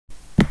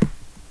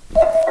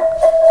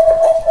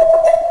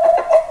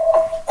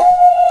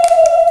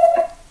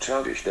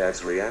Childish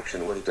Dad's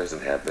reaction when he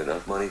doesn't have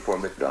enough money for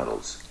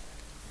McDonald's.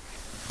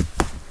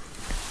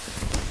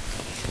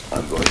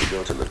 I'm going to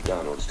go to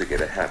McDonald's to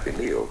get a Happy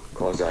Meal,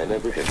 cause I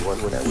never had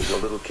one when I was a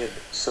little kid,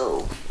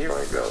 so here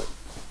I go.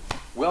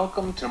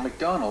 Welcome to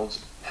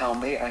McDonald's, how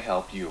may I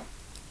help you?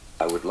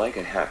 I would like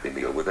a Happy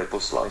Meal with apple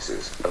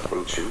slices, a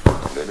fruit shoot,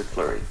 minute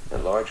flurry,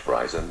 and large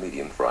fries and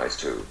medium fries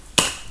too.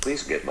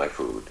 Please get my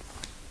food.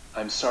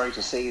 I'm sorry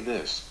to say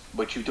this,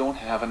 but you don't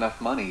have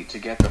enough money to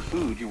get the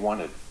food you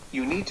wanted.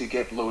 You need to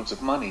get loads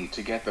of money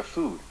to get the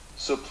food,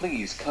 so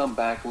please come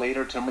back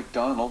later to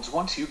McDonald's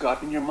once you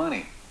gotten your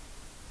money.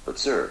 But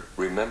sir,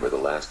 remember the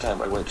last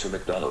time I went to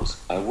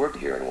McDonald's, I worked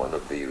here in one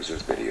of the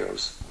user's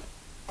videos.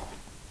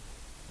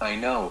 I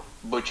know,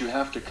 but you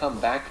have to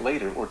come back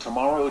later or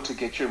tomorrow to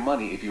get your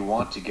money if you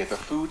want to get the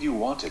food you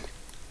wanted.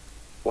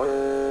 What?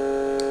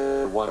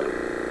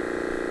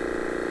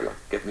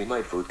 Get me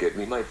my food, get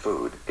me my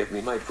food, get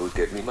me my food,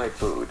 get me my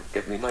food,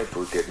 get me my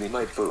food, get me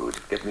my food,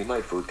 get me my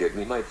food, get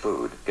me my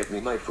food, get me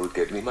my food,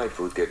 get me my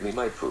food, get me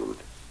my food.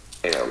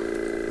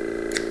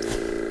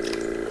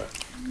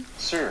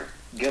 Sir,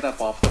 get up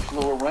off the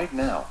floor right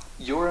now.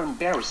 You're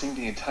embarrassing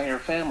the entire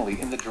family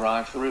in the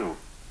drive-thru.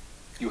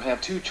 You have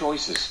two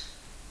choices.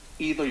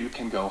 Either you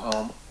can go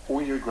home,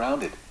 or you're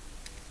grounded.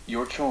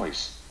 Your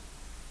choice.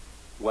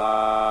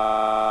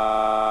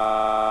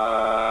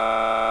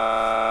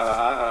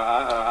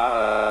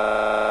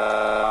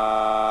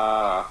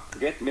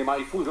 Get me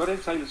my food or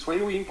else I'll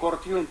swallow in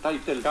court you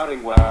entitled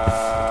Garen.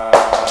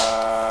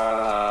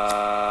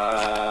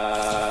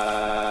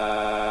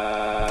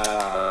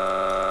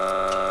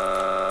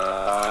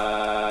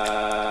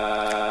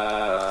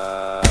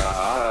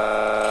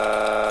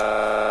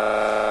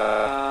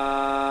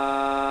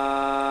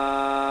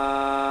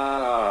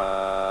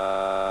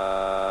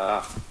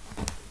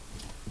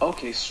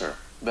 Okay, sir,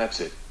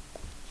 that's it.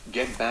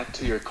 Get back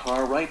to your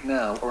car right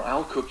now or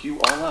I'll cook you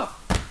all up.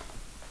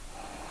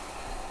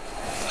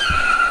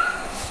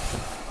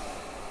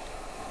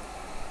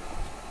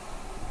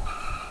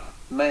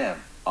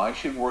 Man, I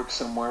should work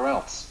somewhere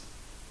else.